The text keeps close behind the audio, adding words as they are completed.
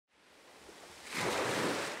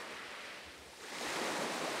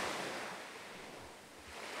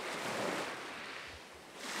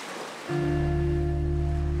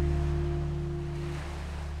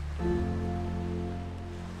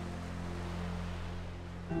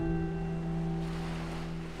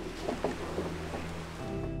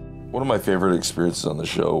One of my favorite experiences on the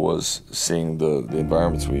show was seeing the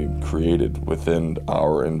environments we created within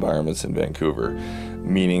our environments in Vancouver,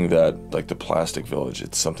 meaning that, like the plastic village,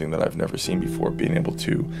 it's something that I've never seen before, being able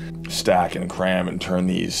to stack and cram and turn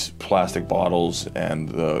these plastic bottles and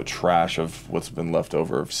the trash of what's been left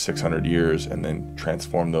over of 600 years and then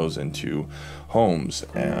transform those into homes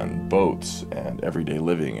and boats and everyday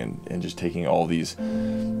living, and just taking all these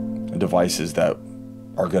devices that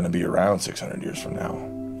are going to be around 600 years from now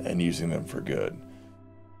and using them for good.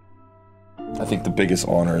 I think the biggest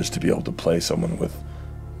honor is to be able to play someone with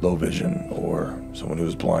low vision or someone who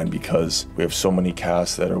is blind, because we have so many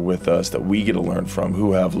casts that are with us that we get to learn from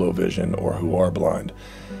who have low vision or who are blind.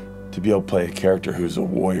 To be able to play a character who's a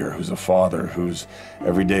warrior, who's a father, whose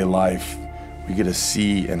everyday life, we get to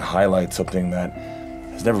see and highlight something that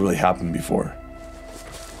has never really happened before.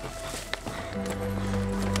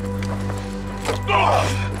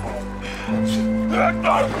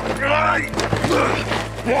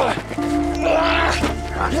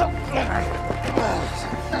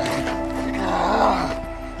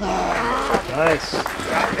 Nice.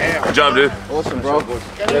 Good job, dude. Awesome, bro.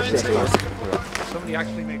 Somebody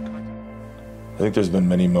actually made contact. I think there's been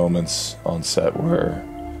many moments on set where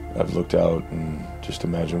I've looked out and just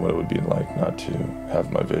imagined what it would be like not to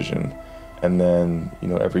have my vision. And then, you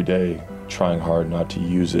know, every day trying hard not to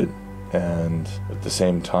use it. And at the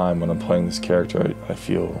same time, when I'm playing this character, I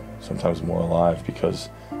feel sometimes more alive, because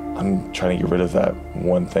I'm trying to get rid of that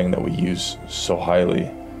one thing that we use so highly,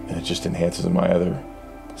 and it just enhances my other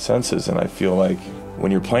senses. And I feel like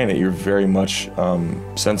when you're playing it, you're very much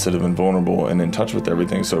sensitive and vulnerable and in touch with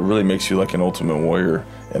everything. So it really makes you like an ultimate warrior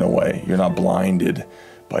in a way. You're not blinded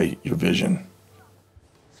by your vision.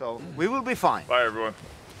 So we will be fine. Bye, everyone.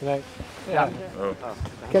 Good night. Yeah.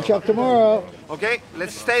 Catch up tomorrow. Okay,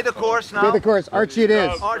 let's stay the course now. Stay the course. Archie it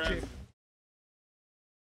is. Archie.